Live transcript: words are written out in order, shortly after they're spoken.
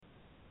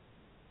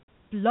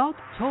Blog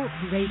Talk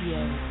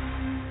Radio.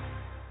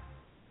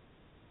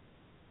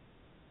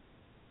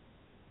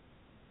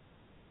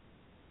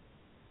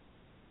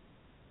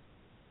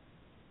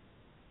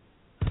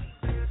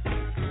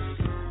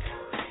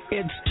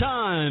 It's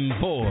time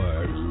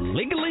for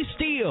Legally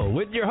Steel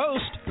with your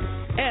host,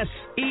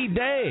 S.E.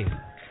 Day.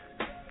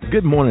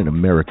 Good morning,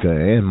 America,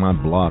 and my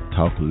Blog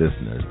Talk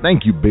listeners.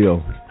 Thank you,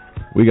 Bill.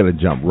 We're going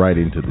to jump right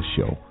into the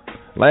show.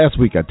 Last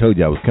week, I told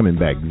you I was coming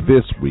back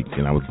this week,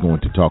 and I was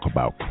going to talk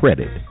about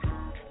credit.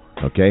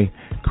 Okay?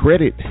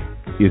 Credit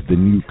is the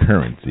new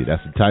currency.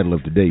 That's the title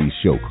of today's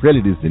show.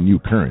 Credit is the new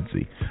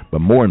currency. But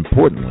more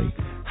importantly,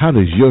 how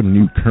does your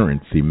new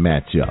currency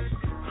match up?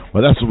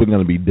 Well, that's what we're going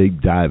to be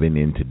deep diving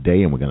in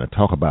today, and we're going to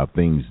talk about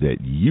things that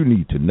you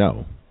need to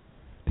know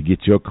to get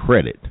your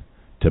credit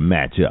to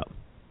match up.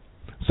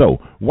 So,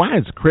 why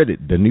is credit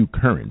the new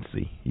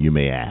currency, you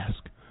may ask?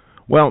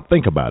 Well,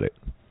 think about it.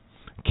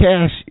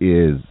 Cash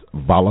is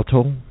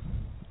volatile,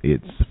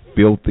 it's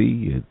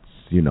filthy, it's,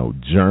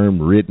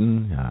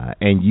 germ-ridden,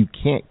 and you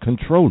can't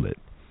control it.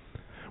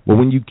 Well,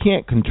 when you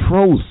can't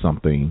control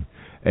something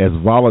as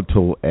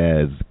volatile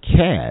as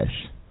cash,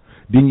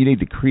 then you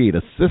need to create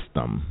a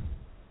system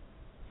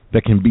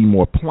that can be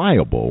more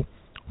pliable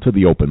to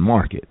the open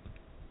market.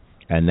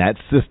 And that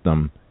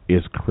system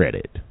is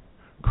credit.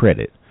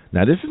 Credit.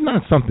 Now, this is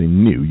not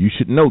something new. You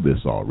should know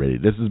this already.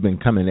 This has been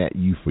coming at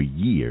you for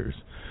years.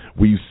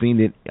 We've seen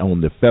it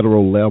on the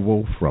federal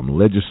level from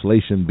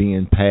legislation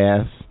being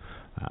passed,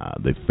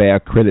 the Fair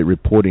Credit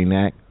Reporting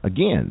Act.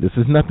 Again, this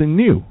is nothing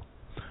new,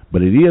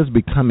 but it is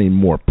becoming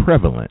more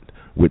prevalent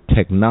with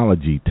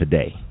technology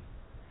today.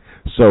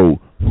 So,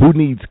 who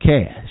needs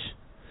cash?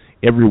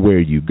 Everywhere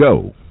you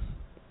go,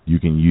 you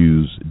can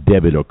use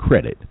debit or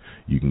credit.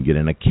 You can get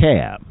in a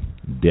cab,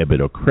 debit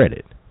or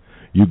credit.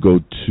 You go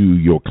to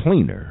your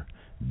cleaner,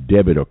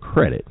 debit or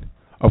credit.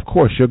 Of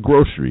course, your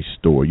grocery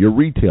store, your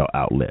retail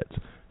outlets,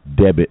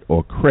 debit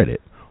or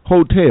credit.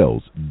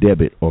 Hotels,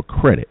 debit or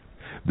credit.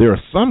 There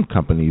are some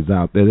companies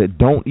out there that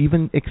don't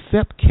even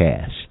accept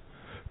cash.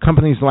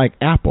 Companies like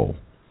Apple.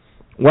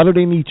 Why do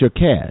they need your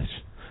cash?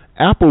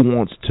 Apple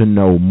wants to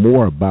know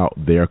more about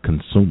their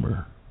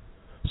consumer.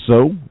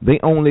 So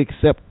they only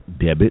accept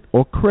debit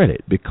or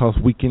credit because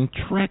we can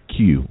track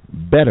you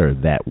better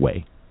that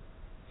way.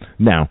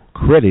 Now,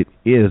 credit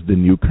is the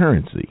new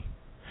currency.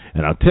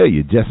 And I'll tell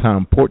you just how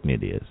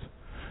important it is.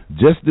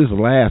 Just this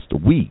last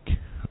week,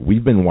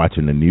 we've been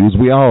watching the news.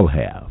 We all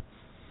have.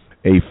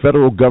 A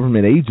federal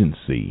government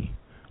agency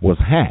was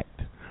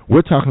hacked.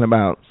 We're talking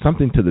about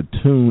something to the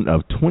tune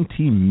of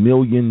 20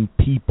 million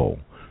people.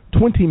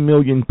 20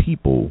 million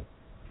people,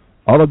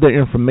 all of their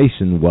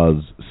information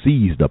was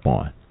seized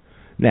upon.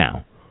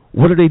 Now,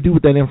 what do they do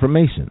with that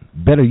information?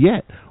 Better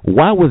yet,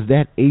 why was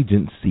that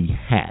agency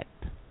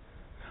hacked?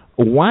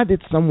 Why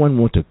did someone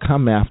want to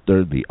come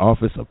after the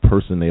Office of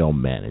Personnel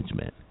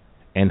Management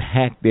and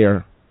hack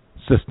their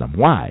system?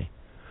 Why?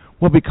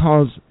 Well,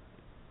 because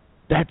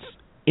that's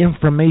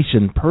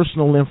information,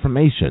 personal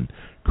information,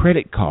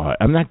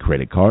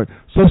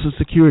 Social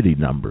Security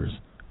numbers,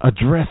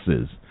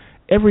 addresses,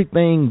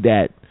 everything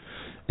that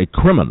a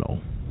criminal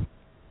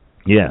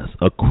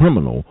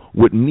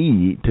would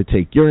need to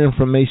take your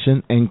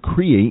information and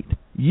create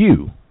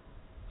you.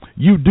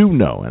 You do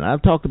know, and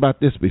I've talked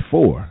about this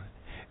before,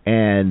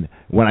 and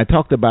when I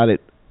talked about it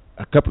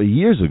a couple of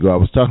years ago, I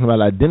was talking about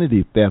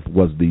identity theft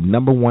was the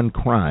number one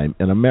crime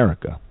in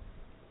America.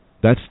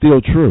 That's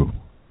still true.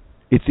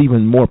 It's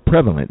even more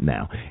prevalent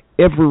now.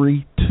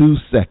 Every 2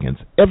 seconds,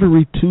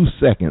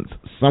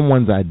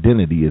 someone's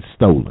identity is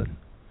stolen.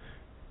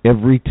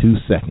 Every 2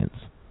 seconds.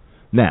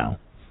 Now,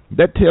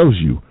 that tells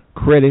you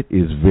credit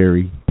is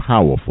very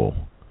powerful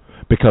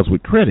because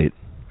with credit,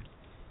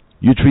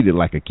 you're treated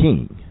like a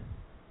king.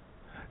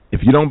 If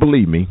you don't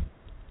believe me,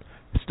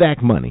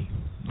 stack money.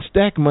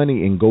 Stack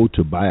money and go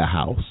to buy a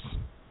house.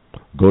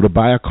 Go to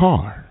buy a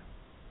car.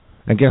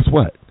 And guess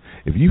what?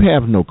 If you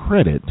have no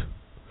credit,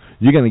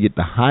 you're going to get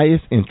the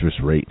highest interest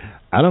rate.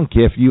 I don't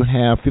care if you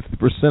have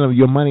 50% of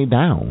your money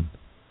down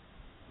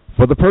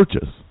for the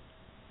purchase.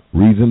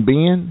 Reason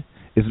being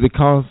is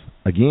because,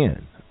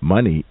 again,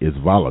 money is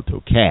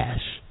volatile.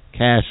 Cash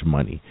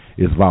money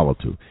is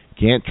volatile.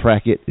 Can't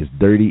track it. It's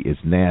dirty. It's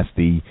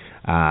nasty.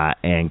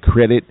 And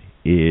credit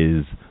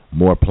is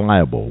more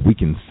pliable. We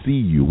can see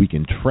you. We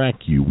can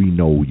track you. We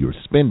know your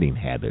spending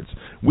habits.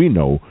 We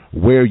know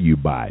where you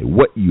buy,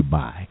 what you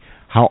buy,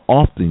 how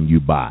often you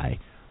buy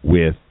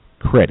with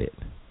credit.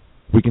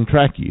 We can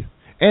track you.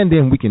 And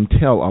then we can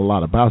tell a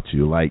lot about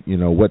you, like,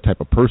 what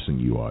type of person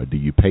you are. Do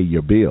you pay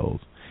your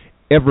bills?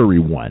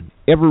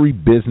 Every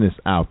business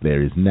out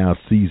there is now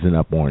seizing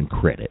up on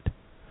credit.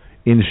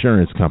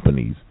 Insurance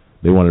companies,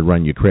 they want to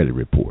run your credit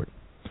report.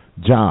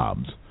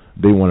 Jobs,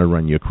 they want to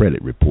run your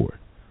credit report.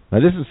 Now,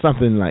 this is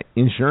something like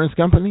insurance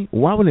company.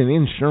 Why would an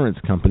insurance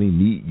company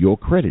need your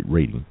credit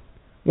rating?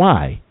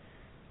 Why?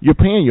 You're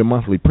paying your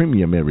monthly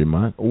premium every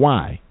month.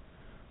 Why?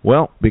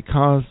 Well,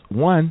 because,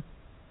 one,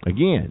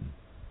 again,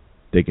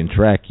 they can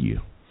track you.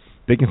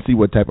 They can see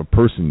what type of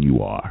person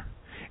you are.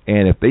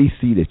 And if they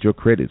see that your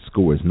credit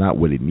score is not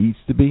what it needs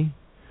to be,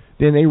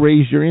 then they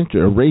raise your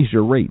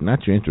rate,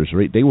 not your interest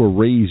rate. They will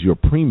raise your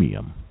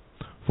premium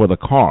for the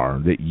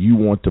car that you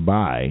want to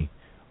buy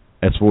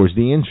as far as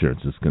the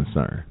insurance is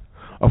concerned.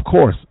 Of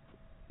course,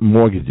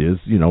 mortgages,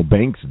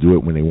 banks do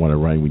it when they want to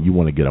when you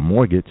want to get a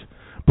mortgage,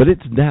 but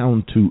it's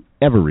down to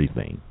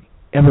everything.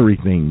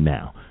 Everything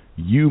now.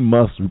 You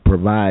must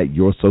provide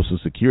your Social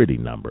Security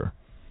number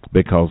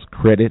because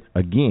credit,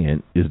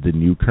 again, is the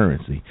new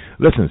currency.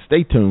 Listen,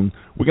 stay tuned.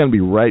 We're going to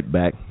be right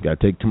back. Got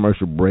to take a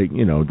commercial break,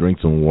 drink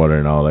some water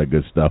and all that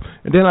good stuff.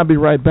 And then I'll be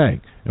right back.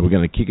 And we're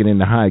going to kick it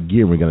into high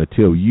gear. We're going to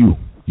tell you,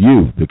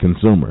 the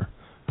consumer,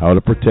 how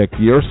to protect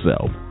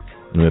yourself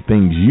and the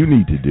things you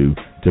need to do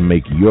to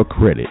make your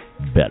credit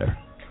better.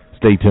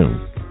 Stay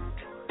tuned.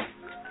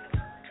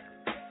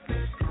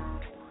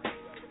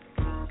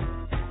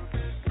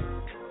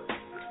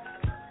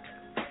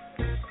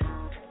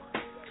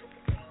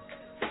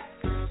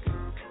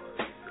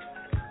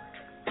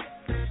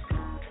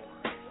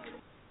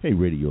 Hey,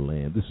 Radio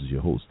Land, this is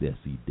your host,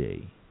 S.E.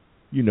 Day.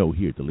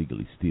 Here at the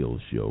Legally Steel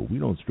Show, we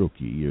don't stroke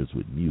your ears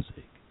with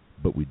music,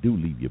 but we do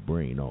leave your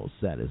brain all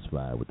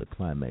satisfied with the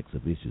climax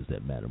of issues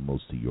that matter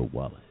most to your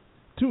wallet.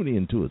 Tune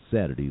in to us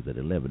Saturdays at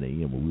 11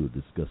 a.m. where we will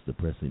discuss the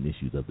pressing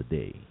issues of the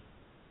day.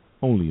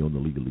 Only on the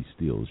Legally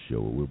Steel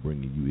Show, where we're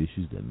bringing you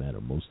issues that matter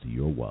most to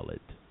your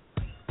wallet.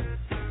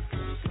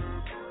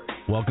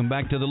 Welcome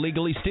back to the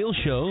Legally Steel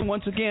Show.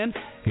 Once again,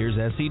 here's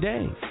S.E.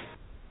 Day.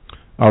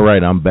 All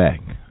right, I'm back.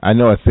 I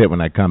know I said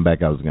when I come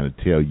back I was going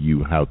to tell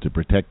you how to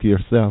protect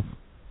yourself.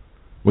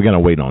 We're going to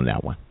wait on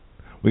that one.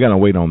 We're going to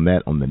wait on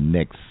that on the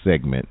next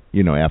segment,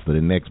 after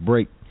the next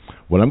break.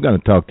 What I'm going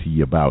to talk to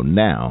you about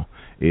now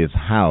is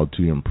how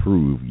to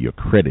improve your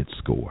credit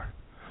score.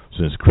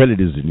 Since credit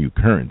is the new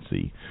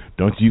currency,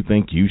 don't you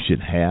think you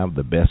should have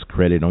the best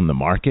credit on the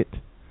market?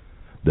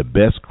 The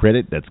best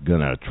credit that's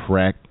going to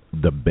attract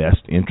the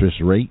best interest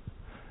rate,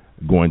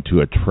 going to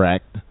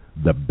attract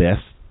the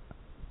best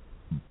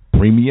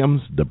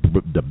premiums,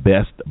 the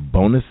best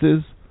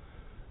bonuses.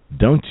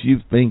 Don't you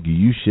think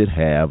you should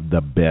have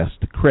the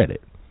best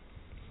credit?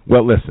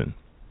 Well, listen,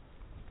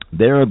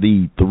 there are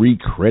the three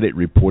credit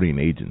reporting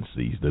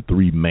agencies, the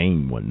three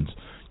main ones,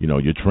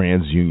 your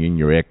TransUnion,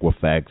 your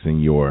Equifax,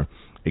 and your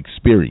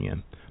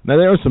Experian. Now,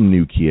 there are some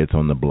new kids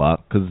on the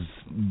block because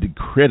the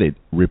credit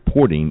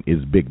reporting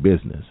is big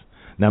business.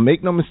 Now,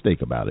 make no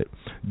mistake about it.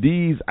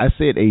 I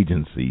said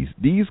agencies.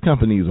 These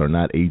companies are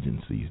not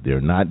agencies. They're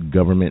not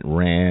government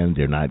ran.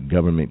 They're not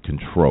government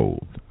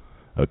controlled.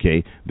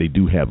 Okay? They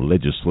do have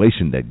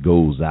legislation that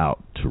goes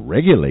out to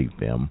regulate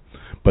them,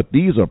 but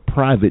these are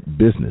private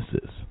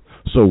businesses.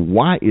 So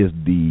why is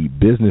the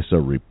business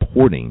of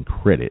reporting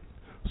credit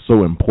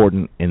so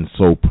important and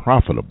so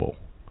profitable?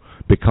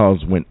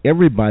 Because when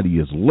everybody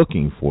is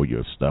looking for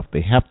your stuff,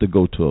 they have to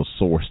go to a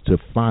source to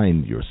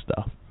find your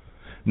stuff.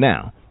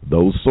 Now,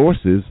 those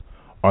sources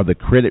are the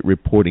credit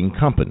reporting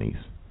companies.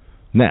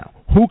 Now,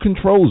 who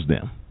controls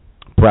them?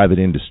 Private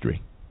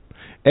industry.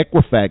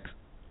 Equifax,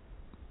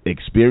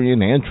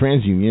 Experian, and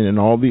TransUnion, and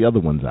all the other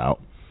ones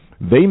out,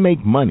 they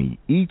make money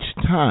each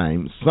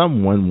time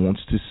someone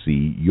wants to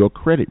see your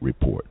credit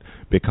report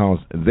because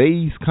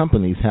these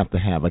companies have to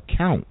have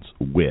accounts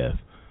with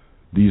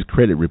these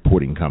credit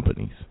reporting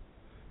companies.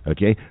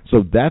 Okay?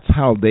 So that's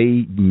how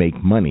they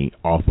make money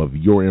off of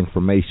your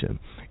information.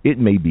 It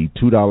may be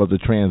 $2 a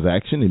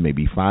transaction. It may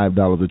be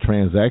 $5 a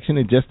transaction.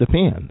 It just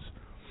depends.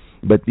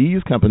 But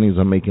these companies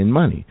are making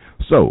money.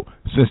 So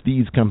since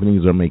these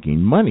companies are making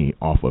money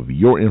off of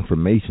your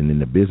information in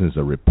the business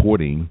of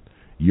reporting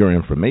your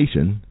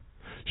information,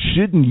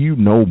 shouldn't you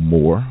know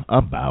more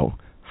about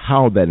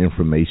how that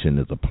information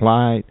is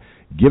applied,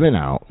 given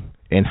out,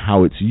 and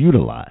how it's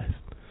utilized?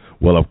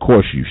 Well, of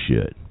course you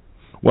should.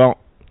 Well,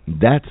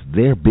 that's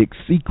their big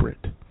secret.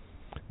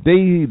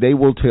 They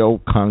will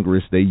tell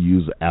Congress they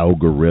use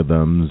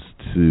algorithms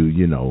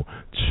to,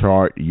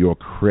 chart your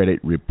credit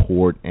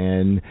report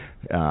and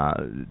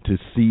to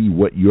see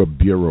what your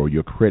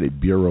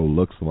credit bureau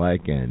looks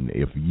like, and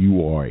if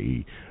you are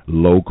a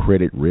low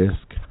credit risk,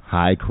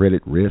 high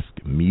credit risk,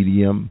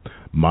 medium,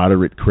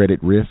 moderate credit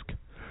risk.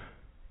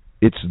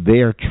 It's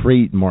their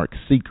trademark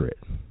secret.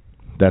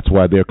 That's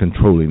why they're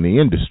controlling the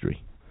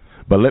industry.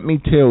 But let me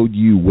tell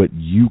you what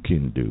you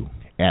can do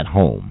at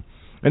home.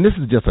 And this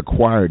is just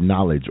acquired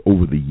knowledge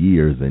over the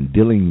years and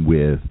dealing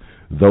with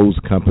those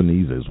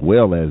companies as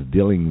well as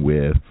dealing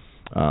with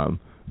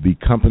the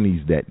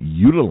companies that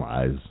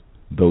utilize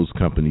those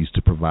companies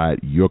to provide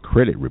your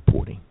credit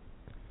reporting.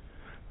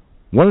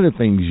 One of the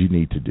things you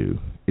need to do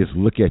is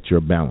look at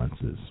your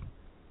balances.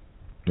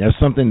 There's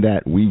something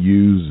that we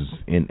use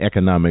in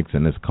economics,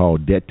 and it's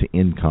called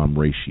debt-to-income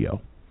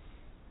ratio.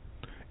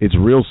 It's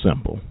real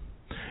simple.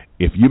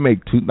 If you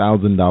make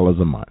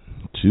 $2,000 a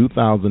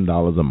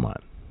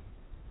month,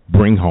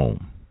 bring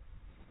home,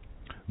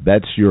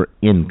 that's your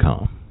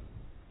income.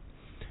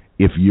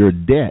 If your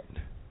debt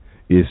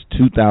is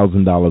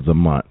 $2,000 a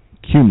month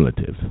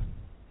cumulative,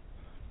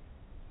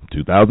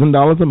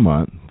 $2,000 a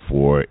month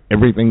for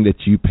everything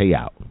that you pay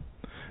out,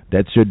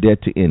 that's your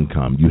debt to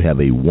income. You have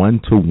a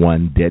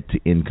 1-to-1 debt to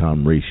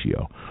income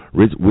ratio,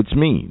 which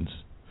means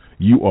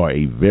you are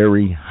a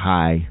very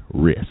high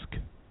risk.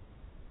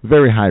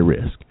 Very high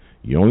risk.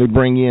 You only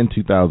bring in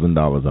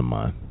 $2,000 a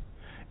month,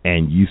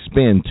 and you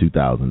spend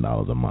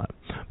 $2,000 a month.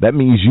 That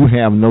means you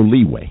have no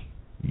leeway.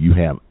 You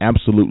have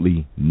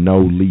absolutely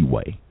no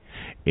leeway.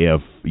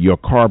 If your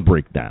car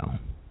breaks down,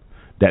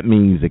 that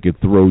means it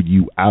could throw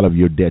you out of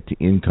your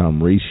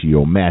debt-to-income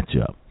ratio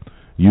matchup.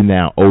 You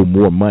now owe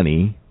more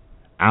money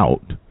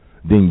out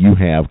than you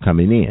have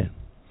coming in.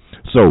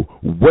 So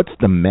what's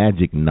the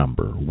magic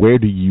number? Where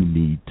do you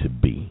need to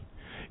be?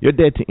 Your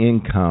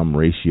debt-to-income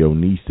ratio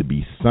needs to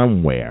be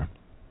somewhere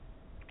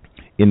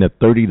in the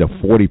 30 to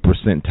 40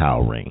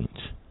 percentile range,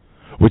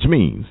 which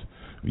means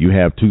you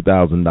have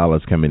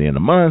 $2,000 coming in a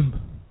month,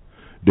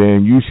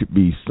 then you should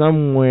be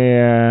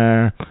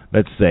somewhere,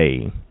 let's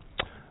say,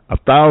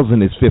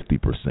 1,000 is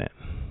 50%.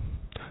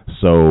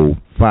 So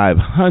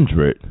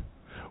 500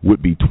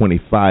 would be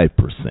 25%.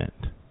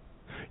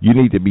 You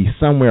need to be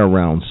somewhere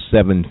around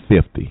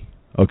 750.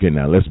 Okay,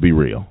 now let's be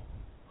real.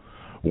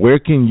 Where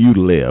can you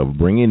live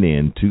bringing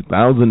in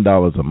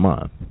 $2,000 a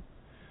month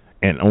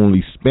and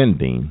only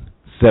spending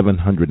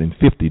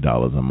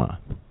 $750 a month?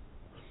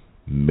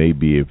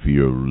 Maybe if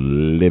you're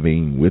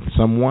living with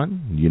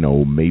someone,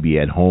 maybe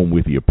at home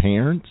with your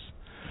parents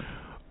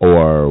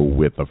or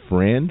with a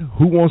friend.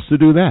 Who wants to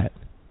do that?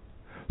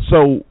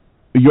 So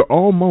you're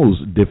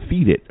almost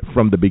defeated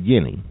from the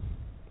beginning.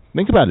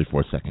 Think about it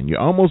for a second. You're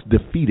almost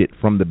defeated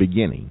from the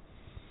beginning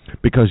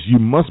because you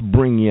must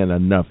bring in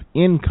enough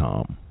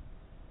income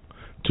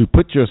to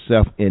put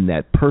yourself in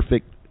that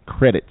perfect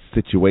credit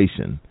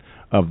situation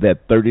of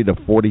that 30 to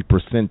 40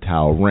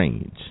 percentile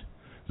range.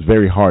 It's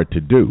very hard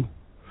to do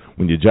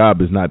when your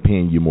job is not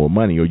paying you more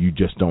money or you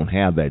just don't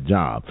have that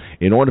job.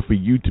 In order for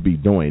you to be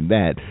doing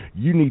that,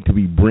 you need to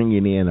be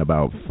bringing in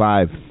about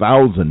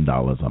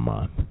 $5,000 a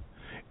month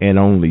and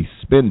only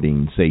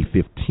spending, say,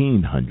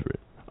 $1,500.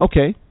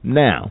 Okay,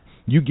 now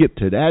you get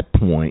to that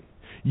point,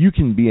 you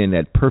can be in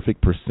that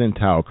perfect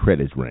percentile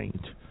credit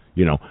range.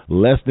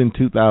 Less than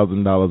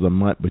 $2,000 a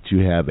month, but you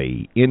have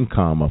a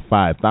income of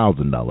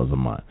 $5,000 a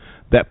month.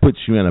 That puts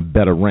you in a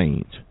better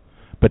range.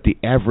 But the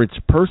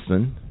average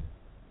person,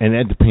 and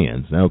that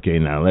depends. Okay,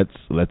 now let's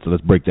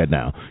break that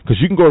down, because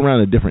you can go around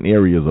to different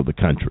areas of the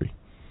country,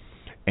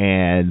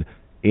 and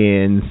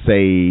in,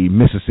 say,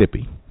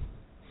 Mississippi,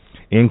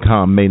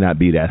 income may not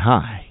be that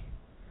high.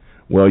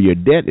 Well, your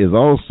debt is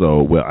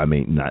also, let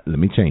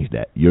me change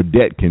that. Your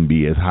debt can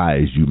be as high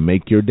as you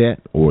make your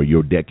debt, or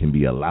your debt can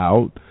be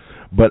allowed.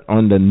 But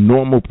on the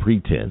normal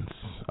pretense,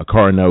 a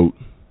car note,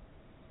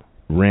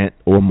 rent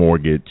or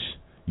mortgage,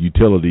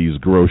 utilities,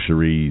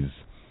 groceries,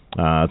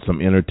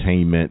 some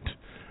entertainment,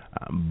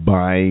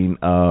 buying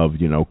of,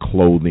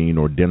 clothing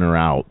or dinner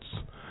outs,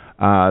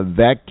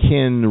 that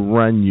can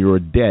run your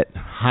debt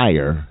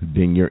higher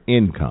than your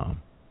income.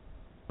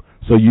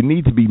 So you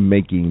need to be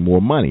making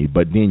more money,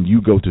 but then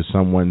you go to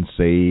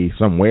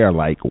somewhere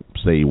like,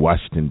 say,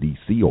 Washington,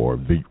 D.C. or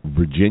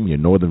Virginia,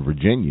 Northern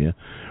Virginia,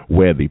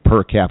 where the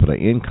per capita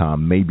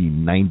income may be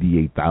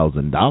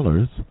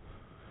 $98,000.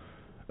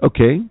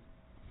 Okay,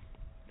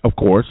 of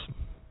course,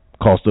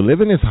 cost of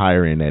living is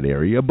higher in that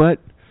area, but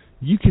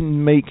you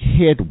can make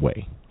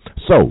headway.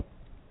 So,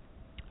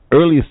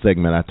 earlier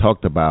segment I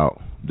talked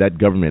about that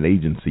government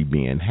agency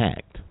being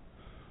hacked.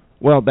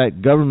 Well,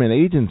 that government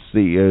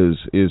agency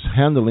is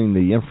handling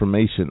the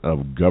information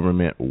of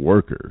government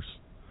workers.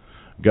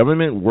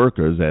 Government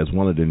workers, as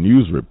one of the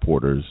news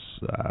reporters,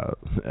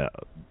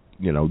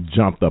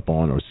 jumped up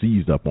on or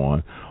seized up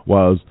on,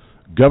 was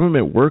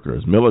government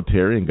workers,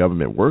 military and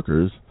government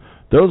workers.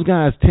 Those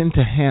guys tend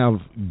to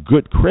have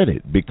good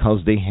credit because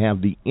they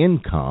have the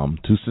income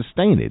to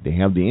sustain it. They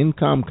have the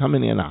income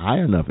coming in, a high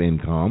enough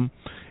income,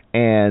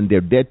 and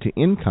their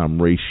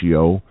debt-to-income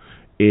ratio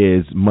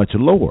is much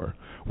lower,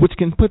 which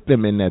can put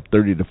them in that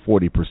 30 to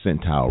 40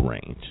 percentile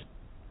range,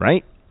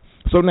 right?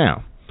 So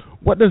now,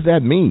 what does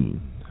that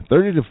mean?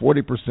 30 to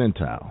 40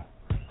 percentile.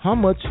 How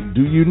much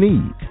do you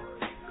need?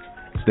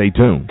 Stay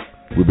tuned.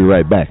 We'll be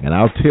right back, and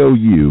I'll tell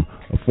you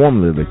a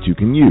formula that you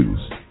can use.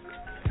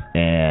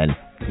 And,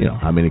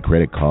 how many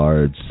credit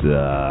cards,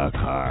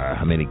 car,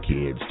 how many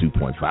kids,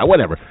 2.5,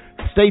 whatever.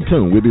 Stay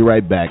tuned. We'll be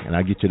right back, and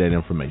I'll get you that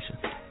information.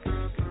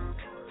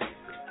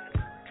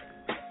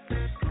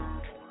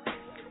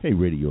 Hey,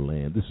 Radio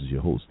Land, this is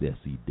your host,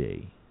 S.E.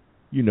 Day.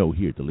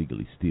 Here at the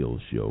Legally Still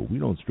Show, we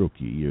don't stroke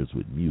your ears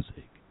with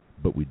music,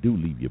 but we do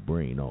leave your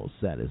brain all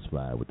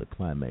satisfied with the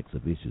climax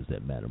of issues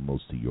that matter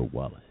most to your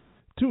wallet.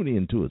 Tune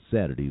in to us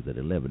Saturdays at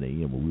 11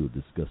 a.m. where we'll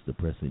discuss the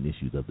pressing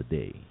issues of the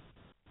day.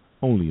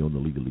 Only on the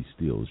Legally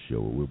Still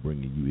Show, where we're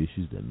bringing you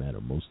issues that matter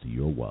most to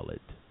your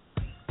wallet.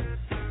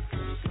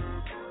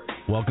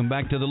 Welcome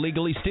back to the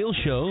Legally Still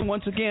Show.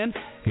 Once again,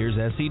 here's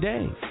S.E.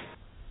 Day.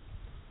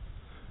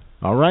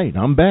 All right,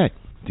 I'm back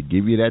to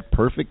give you that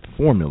perfect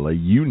formula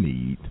you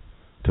need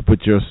to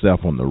put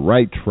yourself on the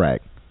right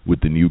track with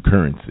the new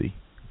currency,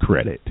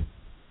 credit.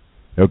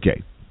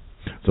 Okay,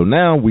 so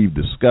now we've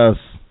discussed,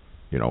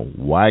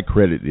 why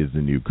credit is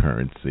the new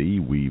currency.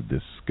 We've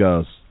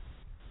discussed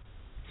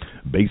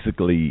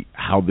basically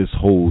how this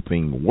whole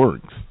thing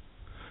works.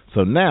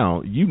 So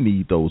now you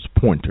need those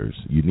pointers.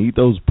 You need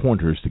those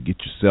pointers to get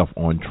yourself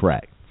on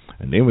track.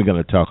 And then we're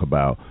going to talk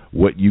about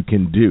what you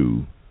can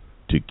do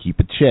to keep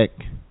a check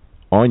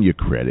on your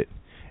credit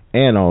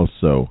and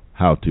also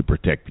how to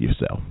protect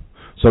yourself.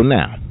 So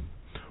now,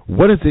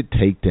 what does it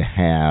take to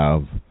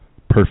have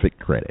perfect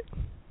credit?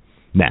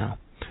 Now,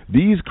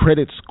 these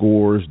credit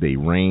scores, they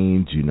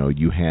range,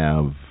 you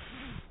have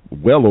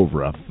well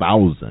over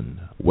 1,000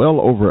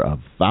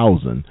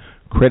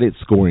 credit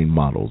scoring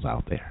models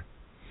out there.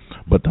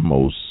 But the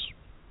most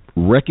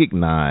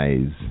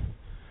recognized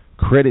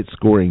credit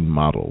scoring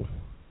model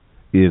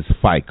is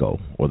FICO,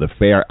 or the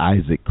Fair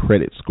Isaac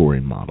Credit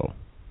Scoring Model.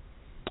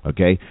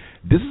 Okay?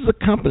 This is a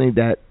company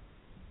that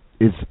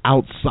is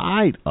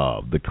outside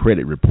of the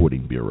credit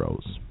reporting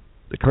bureaus.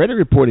 The credit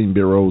reporting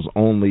bureaus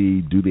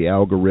only do the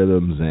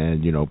algorithms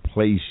and,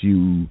 place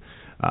you,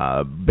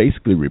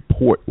 basically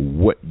report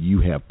what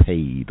you have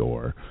paid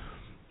or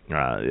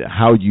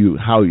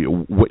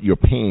what your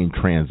paying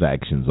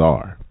transactions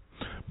are.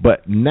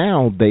 But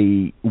now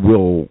they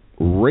will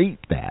rate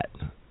that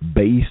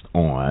based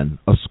on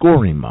a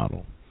scoring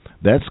model.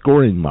 That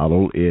scoring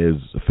model is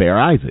Fair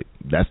Isaac.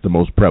 That's the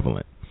most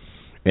prevalent.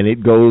 And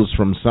it goes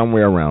from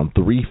somewhere around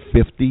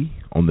 350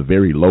 on the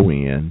very low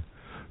end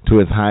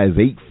to as high as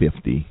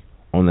 850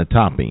 on the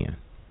top end.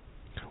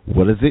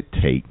 What does it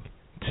take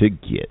to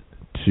get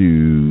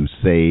to,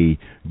 say,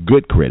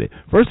 good credit?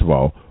 First of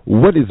all,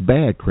 what is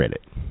bad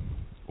credit?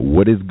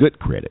 What is good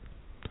credit?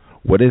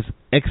 What is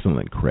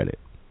excellent credit?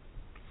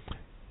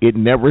 It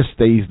never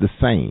stays the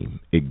same.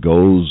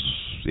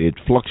 It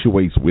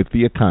fluctuates with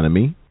the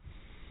economy,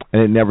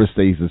 and it never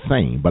stays the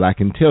same. But I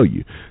can tell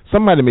you,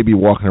 somebody may be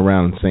walking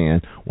around and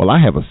saying, well, I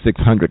have a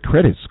 600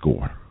 credit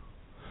score.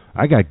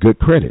 I got good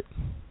credit.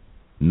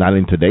 Not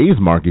in today's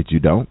market, you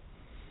don't.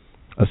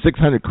 A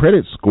 600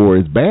 credit score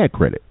is bad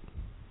credit.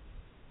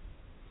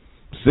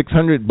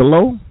 600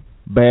 below,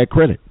 bad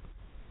credit.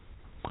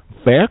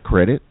 Fair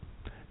credit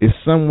is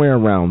somewhere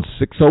around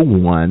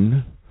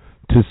 601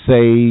 to,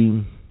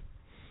 say,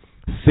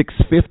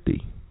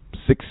 650,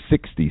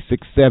 660,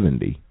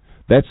 670.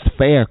 That's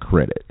fair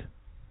credit.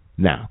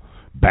 Now,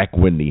 back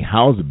when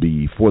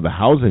before the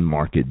housing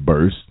market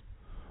burst,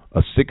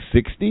 a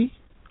 660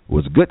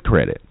 was good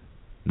credit.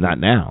 Not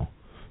now.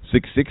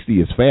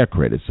 660 is fair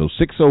credit. So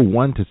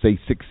 601 to say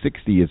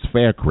 660 is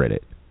fair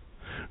credit.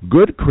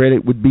 Good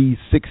credit would be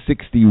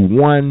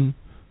 661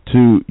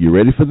 to, you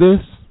ready for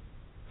this?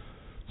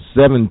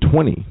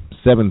 720,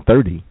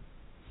 730.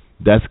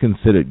 That's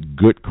considered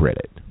good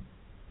credit.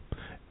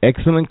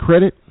 Excellent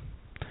credit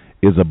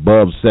is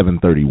above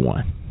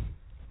 731.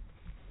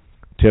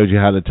 Tells you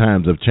how the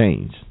times have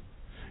changed.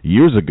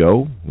 Years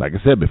ago, like I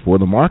said, before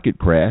the market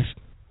crashed,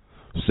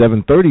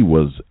 730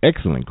 was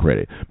excellent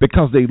credit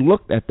because they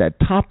looked at that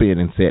top end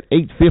and said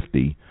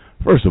 850.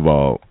 First of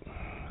all,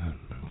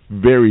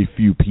 very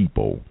few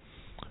people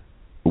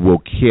will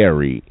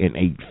carry an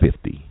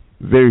 850.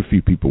 Very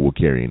few people will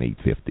carry an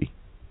 850.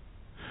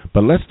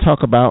 But let's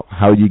talk about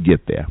how you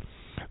get there.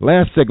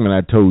 Last segment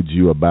I told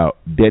you about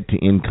debt to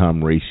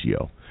income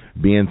ratio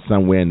being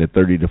somewhere in the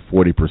 30 to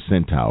 40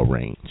 percentile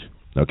range.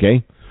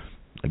 Okay?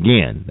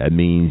 Again, that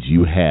means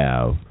you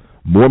have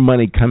more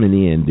money coming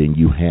in than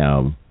you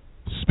have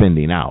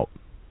spending out.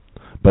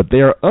 But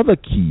there are other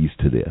keys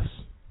to this.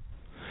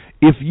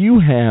 If you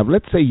have,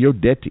 let's say your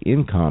debt to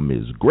income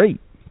is great,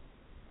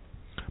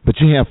 but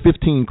you have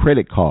 15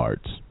 credit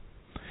cards.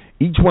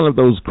 Each one of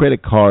those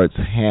credit cards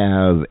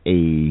has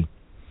a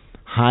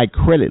high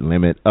credit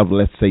limit of,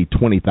 let's say,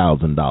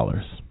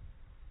 $20,000.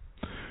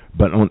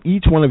 But on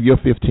each one of your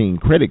 15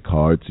 credit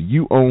cards,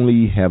 you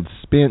only have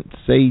spent,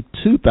 say,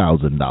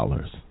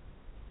 $2,000.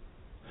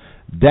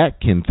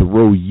 That can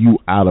throw you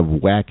out of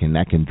whack and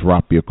that can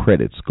drop your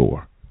credit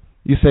score.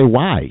 You say,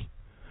 why?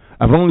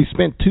 I've only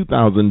spent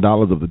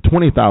 $2,000 of the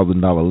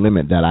 $20,000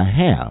 limit that I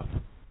have.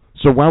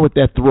 So why would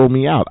that throw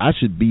me out? I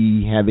should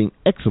be having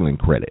excellent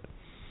credit.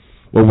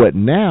 Well, what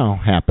now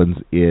happens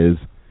is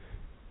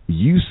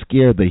you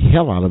scare the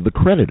hell out of the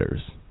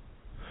creditors.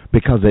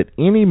 Because at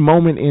any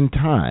moment in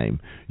time,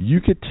 you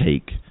could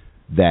take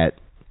that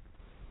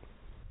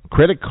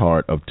credit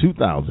card of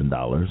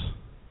 $2,000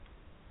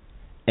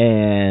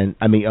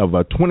 of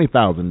a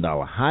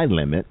 $20,000 high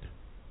limit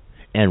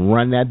and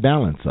run that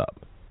balance up.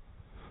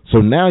 So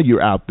now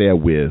you're out there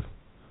with,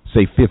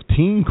 say,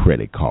 15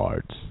 credit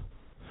cards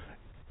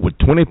with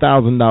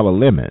 $20,000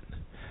 limit.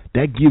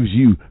 That gives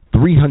you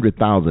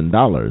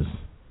 $300,000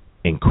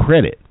 in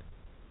credit.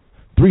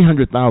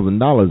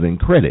 $300,000 in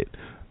credit.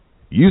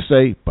 You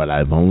say, but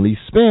I've only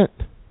spent,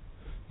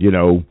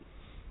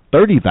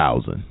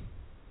 $30,000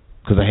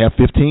 because I have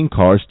 15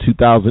 cards,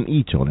 $2,000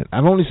 each on it.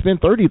 I've only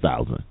spent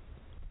 $30,000.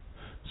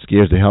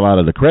 Scares the hell out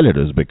of the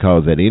creditors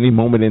because at any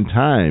moment in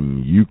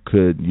time you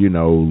could,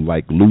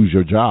 lose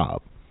your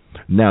job.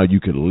 Now you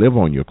could live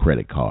on your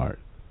credit card.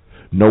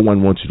 No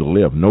one wants you to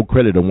live. No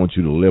creditor wants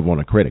you to live on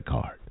a credit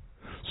card.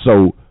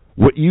 So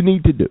what you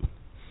need to do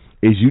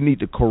is you need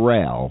to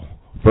corral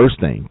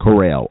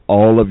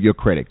all of your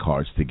credit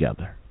cards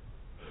together.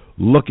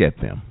 Look at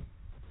them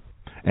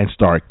and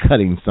start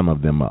cutting some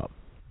of them up.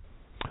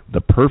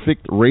 The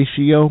perfect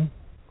ratio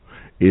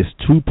is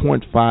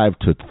 2.5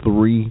 to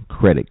 3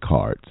 credit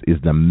cards is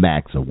the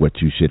max of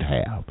what you should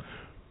have.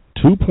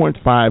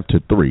 2.5 to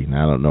 3.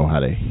 Now, I don't know how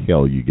the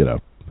hell you get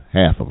a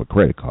half of a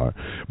credit card,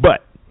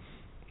 but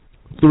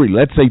 3,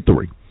 let's say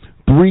 3.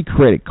 3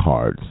 credit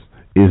cards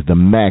is the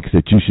max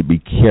that you should be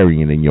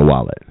carrying in your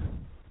wallet.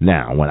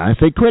 Now, when I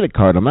say credit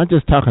card, I'm not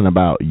just talking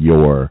about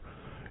your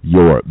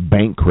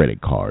bank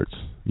credit cards,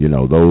 you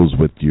know, those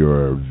with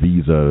your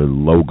Visa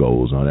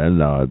logos on it.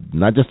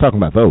 Not just talking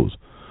about those.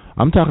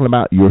 I'm talking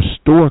about your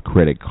store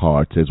credit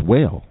cards as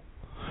well.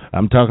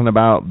 I'm talking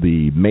about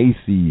the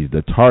Macy's,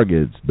 the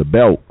Targets, the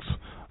Belks,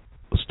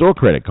 store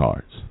credit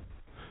cards.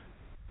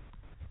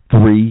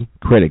 3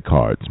 credit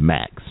cards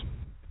max.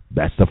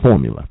 That's the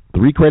formula.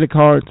 3 credit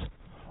cards,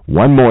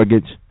 1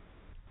 mortgage,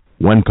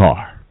 1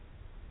 car.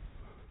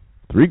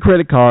 3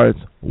 credit cards,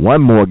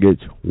 1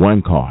 mortgage,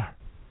 1 car.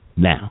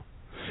 Now,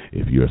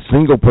 if you're a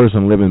single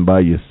person living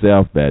by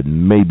yourself, that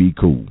may be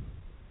cool.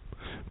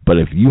 But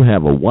if you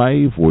have a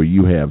wife or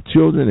you have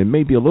children, it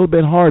may be a little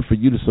bit hard for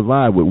you to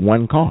survive with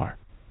 1 car.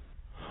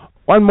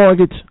 1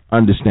 mortgage,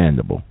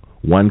 understandable.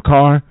 1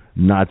 car,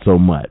 not so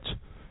much.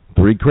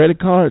 3 credit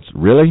cards,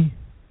 really?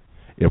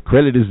 If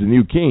credit is the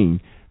new king,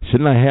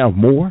 shouldn't I have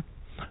more?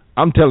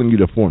 I'm telling you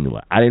the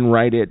formula. I didn't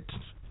write it.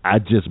 I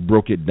just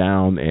broke it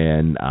down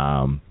and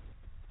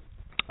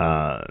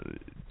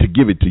to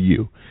give it to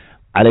you.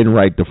 I didn't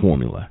write the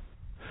formula.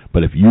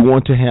 But if you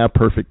want to have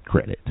perfect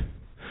credit,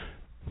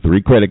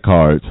 3 credit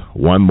cards,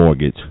 1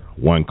 mortgage,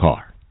 1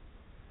 car.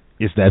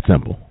 It's that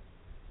simple.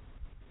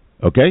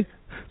 Okay?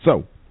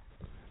 So,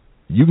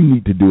 you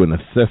need to do an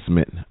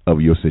assessment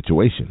of your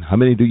situation. How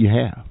many do you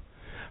have?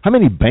 How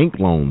many bank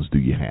loans do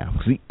you have?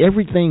 See,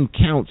 everything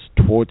counts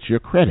towards your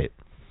credit.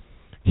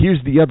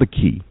 Here's the other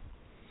key.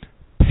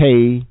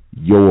 Pay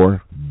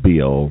your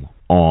bill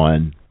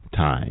on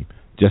time.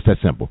 Just that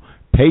simple.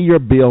 Pay your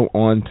bill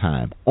on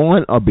time,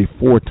 on or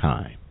before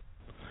time,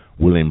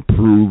 will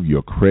improve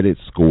your credit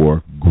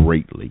score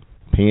greatly.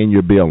 Paying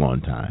your bill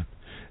on time.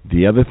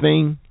 The other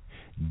thing,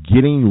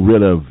 getting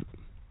rid of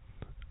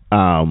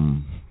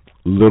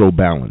little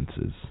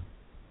balances.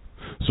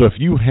 So if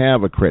you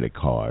have a credit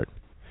card,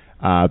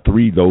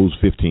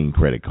 15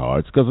 credit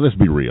cards, because let's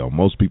be real,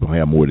 most people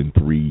have more than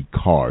 3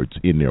 cards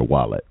in their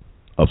wallet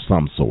of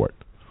some sort.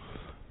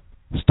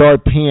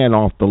 Start paying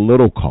off the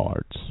little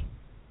cards.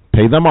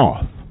 Pay them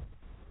off.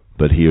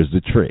 But here's the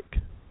trick.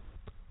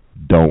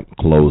 Don't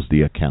close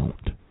the account.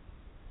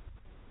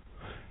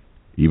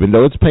 Even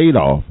though it's paid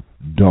off,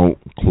 don't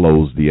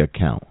close the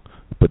account.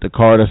 Put the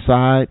card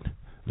aside.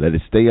 Let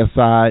it stay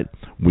aside.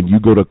 When you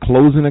go to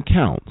closing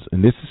accounts,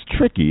 and this is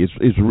tricky,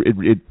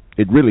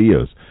 it really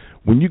is.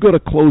 When you go to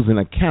closing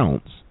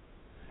accounts,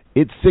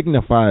 it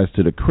signifies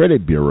to the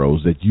credit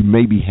bureaus that you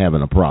may be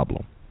having a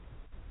problem.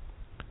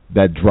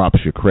 That drops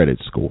your credit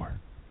score.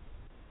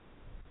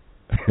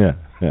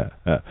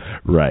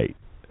 Right.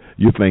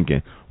 You're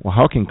thinking, well,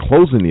 how can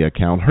closing the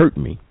account hurt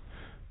me?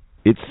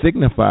 It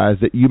signifies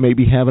that you may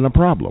be having a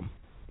problem.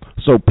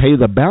 So pay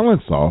the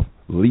balance off,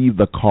 leave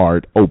the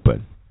card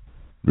open.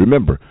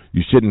 Remember,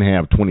 you shouldn't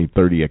have 20,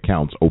 30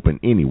 accounts open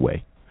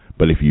anyway.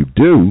 But if you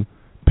do,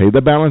 pay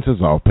the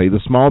balances off, pay the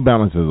small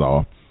balances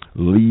off,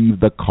 leave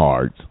the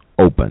cards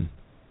open.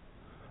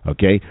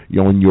 Okay?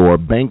 On your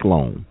bank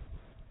loan,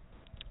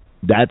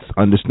 that's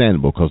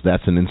understandable because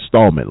that's an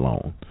installment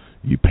loan.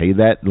 You pay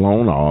that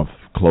loan off,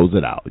 close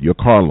it out. Your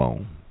car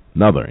loan,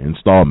 another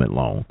installment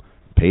loan.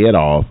 Pay it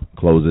off,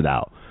 close it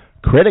out.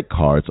 Credit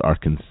cards are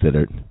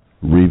considered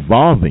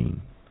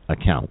revolving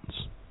accounts.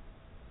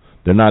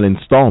 They're not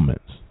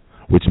installments,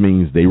 which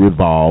means they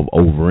revolve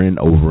over and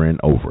over and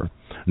over.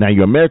 Now,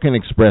 your American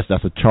Express,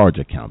 that's a charge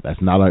account.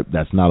 That's not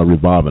a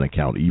revolving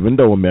account, even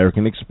though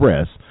American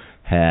Express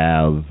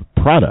have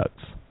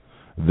products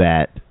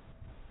that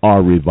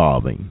are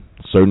revolving.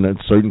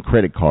 Certain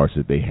credit cards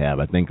that they have,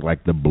 I think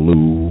like the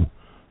blue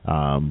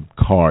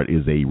card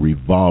is a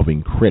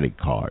revolving credit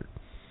card.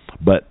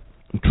 But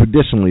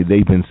traditionally,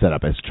 they've been set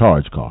up as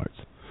charge cards.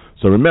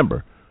 So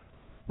remember,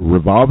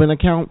 revolving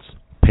accounts,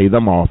 pay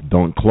them off,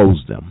 don't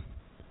close them.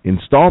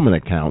 Installment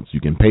accounts, you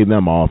can pay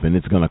them off, and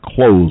it's going to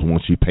close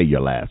once you pay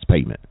your last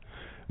payment.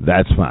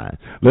 That's fine.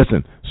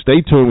 Listen,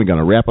 stay tuned. We're going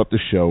to wrap up the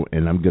show,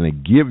 and I'm going to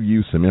give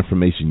you some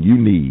information you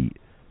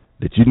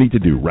need to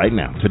do right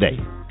now, today.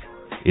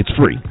 It's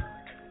free.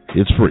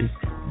 It's free.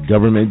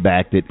 Government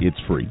backed it. It's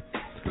free.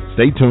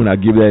 Stay tuned. I'll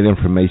give you that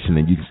information,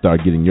 and you can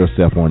start getting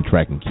yourself on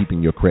track and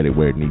keeping your credit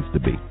where it needs to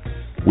be.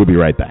 We'll be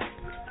right back.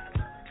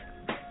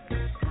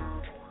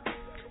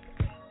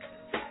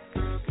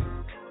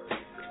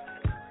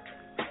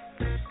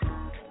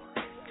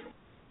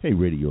 Hey,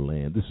 Radio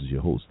Land, this is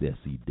your host,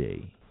 S.E.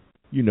 Day.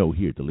 You know,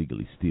 here at the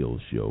Legally Still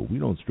Show, we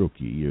don't stroke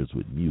your ears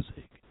with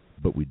music,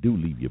 but we do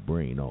leave your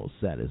brain all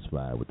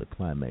satisfied with the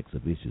climax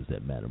of issues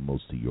that matter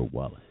most to your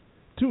wallet.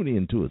 Tune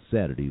in to us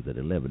Saturdays at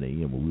 11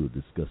 a.m. where we'll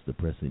discuss the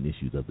pressing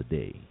issues of the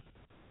day.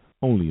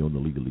 Only on the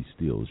Legally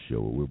Still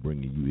Show, where we're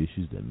bringing you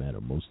issues that matter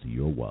most to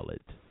your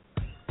wallet.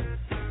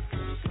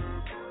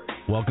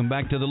 Welcome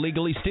back to the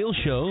Legally Steel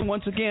Show.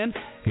 Once again,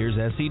 here's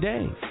S.C.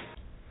 Dave.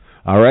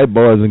 All right,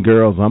 boys and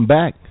girls, I'm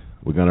back.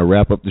 We're going to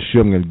wrap up the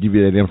show. I'm going to give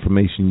you that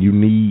information you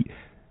need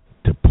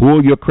to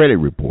pull your credit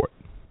report.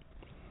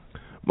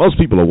 Most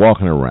people are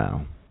walking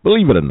around,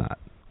 believe it or not.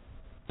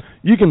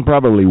 You can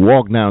probably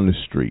walk down the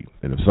street,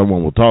 and if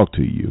someone will talk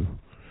to you,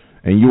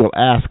 and you will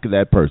ask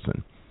that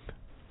person,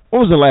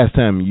 when was the last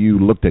time you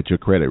looked at your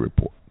credit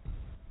report?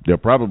 They'll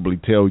probably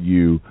tell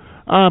you,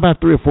 about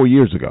 3 or 4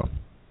 years ago.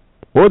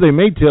 Or they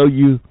may tell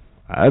you,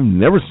 I've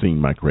never seen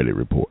my credit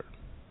report.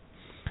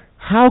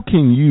 How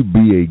can you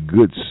be a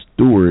good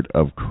steward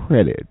of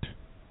credit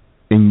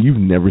and you've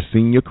never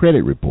seen your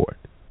credit report?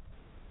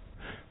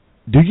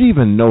 Do you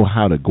even know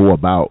how to go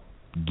about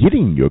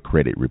getting your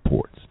credit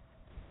reports?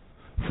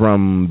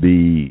 From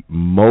the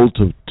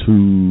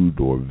multitude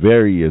or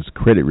various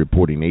credit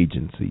reporting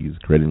agencies,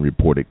 credit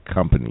reported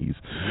companies,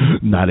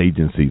 not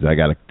agencies. I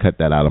got to cut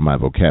that out of my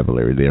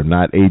vocabulary. They're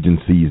not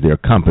agencies, they're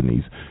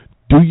companies.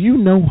 Do you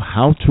know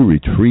how to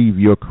retrieve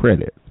your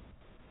credit?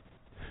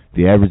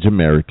 The average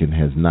American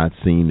has not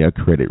seen their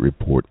credit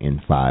report in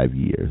 5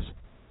 years.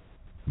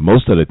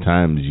 Most of the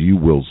times you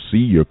will see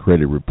your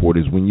credit report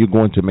is when you're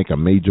going to make a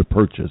major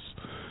purchase,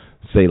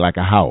 say like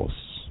a house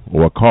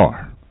or a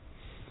car.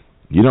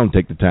 You don't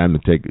take the time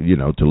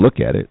to look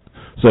at it.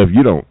 So if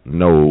you don't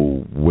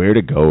know where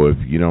to go, if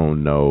you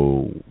don't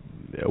know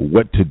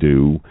what to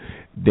do,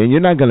 then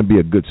you're not going to be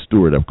a good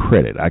steward of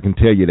credit. I can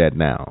tell you that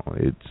now.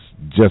 It's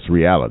just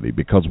reality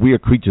because we are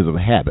creatures of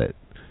habit.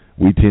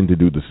 We tend to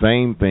do the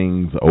same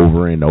things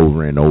over and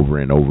over and over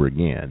and over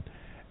again,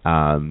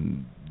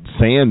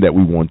 saying that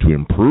we want to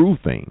improve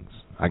things.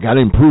 I got to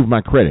improve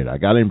my credit. I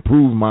got to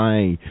improve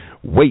my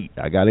weight.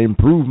 I got to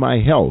improve my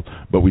health.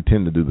 But we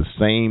tend to do the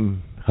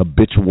same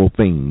habitual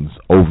things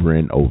over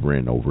and over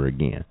and over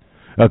again.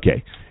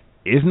 Okay,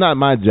 it's not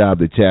my job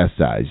to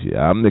chastise you.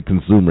 I'm the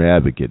consumer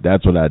advocate.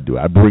 That's what I do.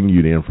 I bring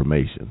you the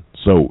information.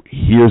 So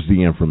here's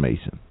the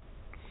information.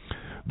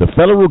 The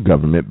federal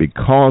government,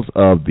 because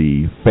of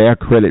the Fair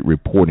Credit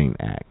Reporting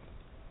Act,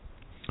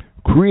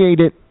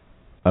 created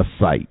a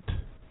site.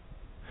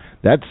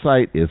 That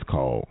site is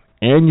called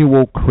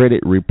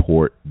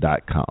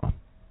annualcreditreport.com.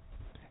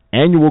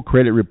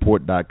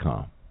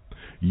 Annualcreditreport.com.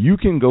 You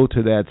can go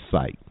to that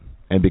site,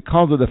 and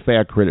because of the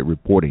Fair Credit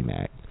Reporting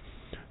Act,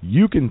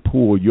 you can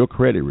pull your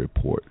credit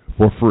report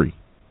for free.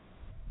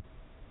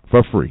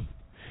 For free.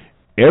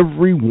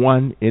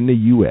 Everyone in the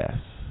U.S.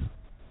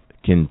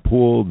 can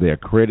pull their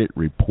credit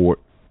report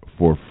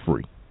for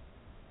free.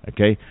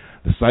 Okay?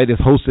 The site is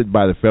hosted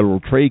by the Federal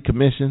Trade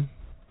Commission,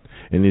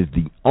 and it is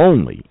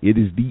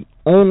the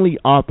only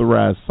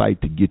authorized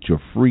site to get your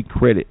free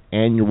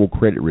annual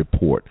credit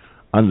report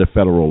under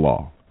federal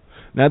law.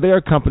 Now, there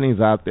are companies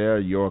out there,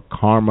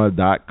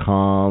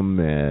 yourkarma.com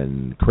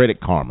and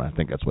Credit Karma, I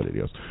think that's what it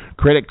is,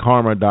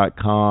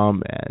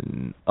 creditkarma.com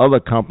and other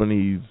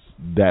companies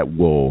that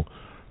will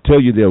tell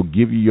you they'll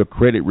give you your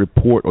credit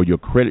report or your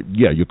credit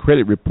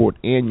report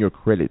and your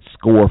credit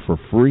score for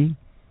free.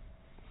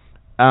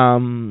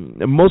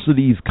 Most of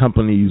these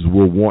companies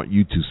will want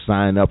you to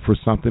sign up for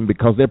something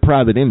because they're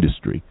private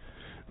industry.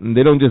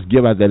 They don't just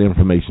give out that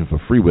information for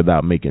free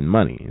without making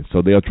money.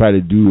 So they'll try to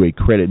do a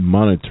credit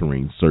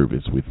monitoring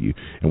service with you,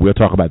 and we'll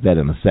talk about that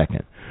in a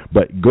second.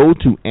 But go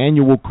to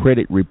Annual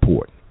Credit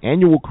Report,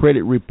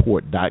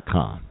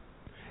 annualcreditreport.com,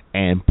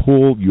 and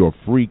pull your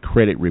free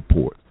credit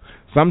report.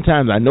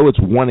 Sometimes I know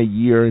it's one a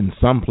year. In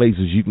some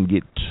places you can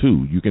get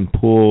two. You can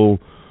pull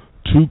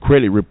 2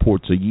 credit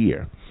reports a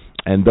year.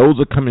 And those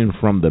are coming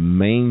from the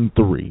main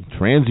 3,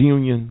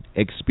 TransUnion,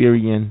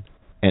 Experian,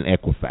 and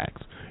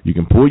Equifax. You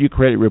can pull your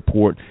credit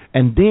report,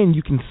 and then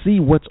you can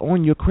see what's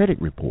on your credit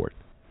report.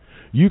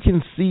 You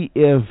can see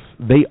if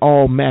they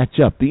all match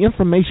up. The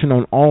information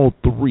on all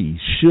 3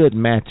 should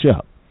match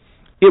up.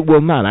 It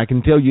will not. I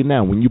can tell you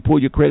now, when you pull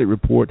your credit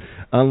report,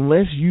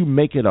 unless you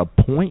make it a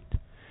point,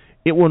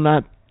 it will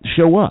not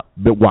show up.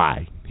 But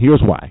why?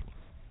 Here's why.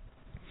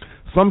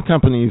 Some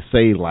companies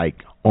say,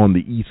 like on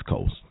the East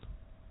Coast,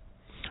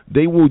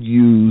 they will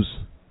use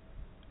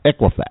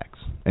Equifax.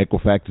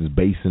 Equifax is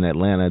based in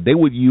Atlanta. They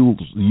would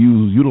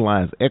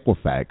utilize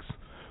Equifax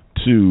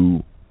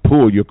to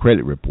pull your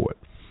credit report.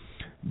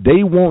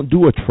 They won't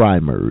do a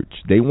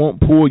tri-merge. They won't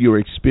pull your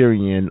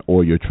Experian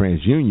or your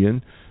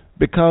TransUnion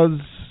because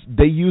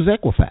they use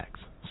Equifax.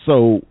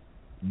 So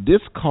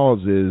this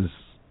causes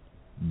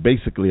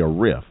basically a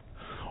rift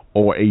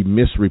or a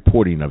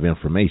misreporting of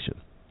information.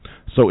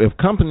 So if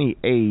company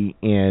A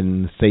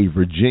in, say,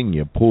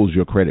 Virginia pulls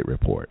your credit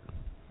report,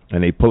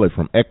 and they pull it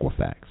from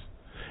Equifax,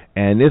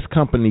 and this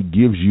company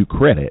gives you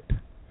credit,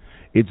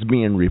 it's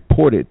being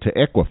reported to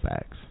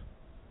Equifax.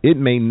 It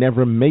may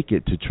never make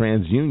it to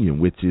TransUnion,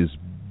 which is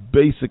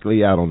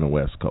basically out on the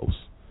West Coast.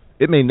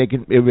 It may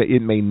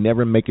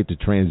never make it to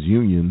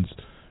TransUnion's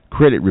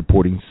credit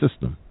reporting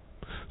system.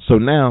 So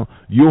now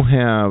you'll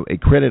have a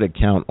credit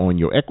account on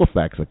your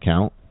Equifax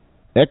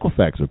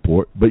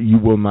report, but you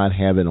will not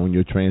have it on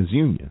your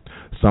TransUnion.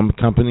 Some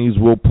companies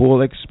will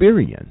pull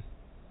Experian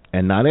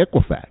and not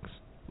Equifax.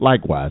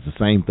 likewise, the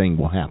same thing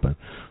will happen.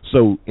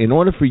 So in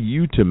order for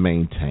you to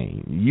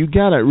maintain, you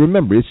got to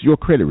remember, it's your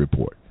credit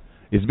report.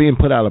 It's being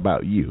put out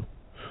about you.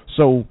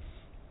 So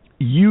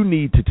you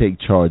need to take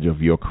charge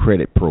of your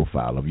credit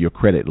profile, of your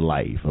credit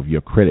life, of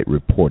your credit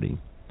reporting.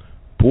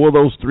 Pull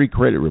those 3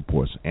 credit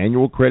reports,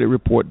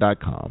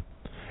 annualcreditreport.com,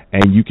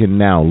 and you can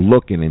now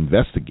look and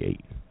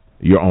investigate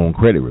your own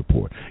credit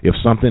report. If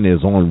something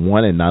is on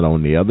one and not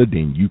on the other,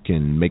 then you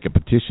can make a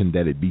petition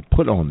that it be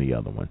put on the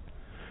other one.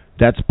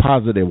 That's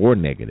positive or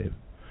negative.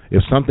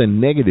 If something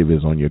negative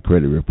is on your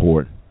credit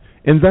report,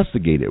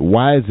 investigate it.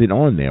 Why is it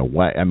on there?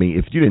 Why? I mean,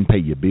 if you didn't pay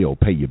your bill,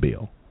 pay your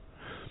bill.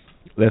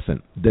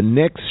 Listen, the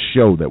next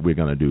show that we're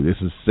going to do, this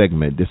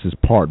is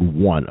part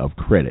 1 of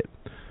credit.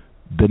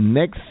 The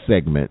next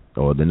segment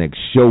or the next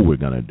show we're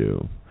going to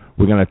do,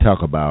 we're going to talk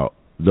about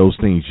those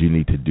things you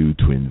need to do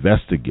to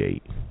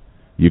investigate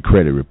your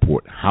credit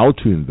report, how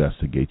to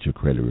investigate your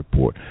credit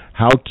report,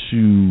 how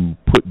to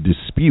put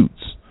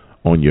disputes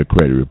on your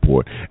credit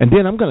report. And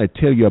then I'm going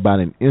to tell you about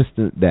an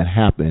instance that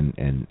happened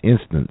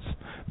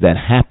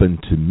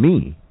to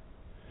me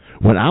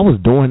when I was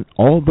doing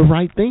all the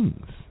right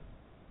things,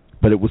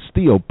 but it was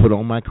still put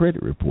on my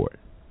credit report.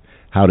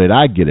 How did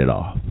I get it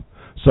off?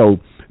 So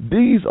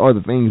these are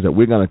the things that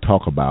we're going to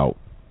talk about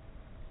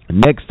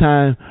next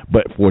time.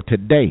 But for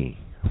today,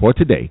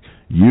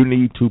 you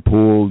need to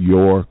pull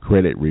your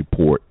credit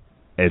report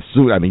as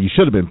soon. I mean, you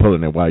should have been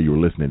pulling it while you were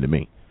listening to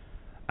me.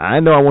 I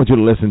know I want you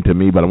to listen to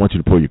me, but I want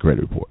you to pull your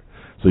credit report.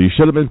 So you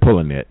should have been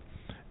pulling it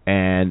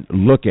and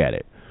look at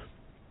it.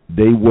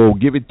 They will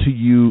give it to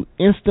you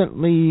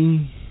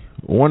instantly,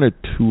 1 or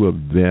 2 of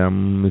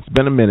them. It's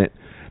been a minute.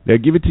 They'll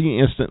give it to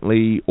you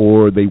instantly,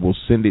 or they will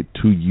send it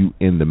to you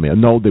in the mail.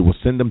 No, they will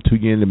send them to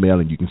you in the mail,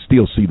 and you can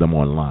still see them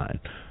online.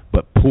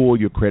 But pull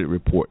your credit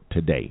report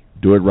today.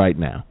 Do it right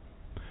now.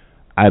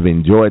 I've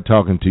enjoyed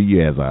talking to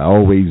you, as I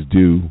always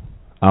do.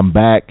 I'm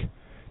back.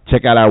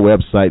 Check out our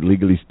website,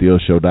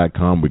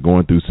 LegallyStillShow.com. We're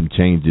going through some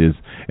changes.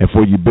 And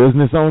for you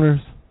business owners,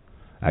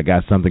 I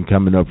got something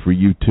coming up for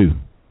you, too.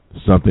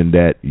 Something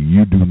that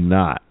you do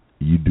not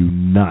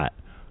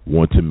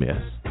want to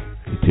miss.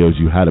 It tells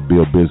you how to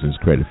build business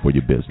credit for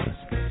your business.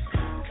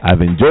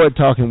 I've enjoyed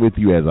talking with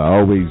you, as I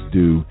always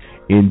do.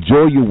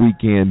 Enjoy your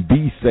weekend.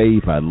 Be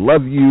safe. I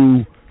love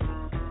you.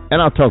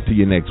 And I'll talk to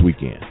you next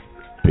weekend.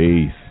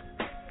 Peace.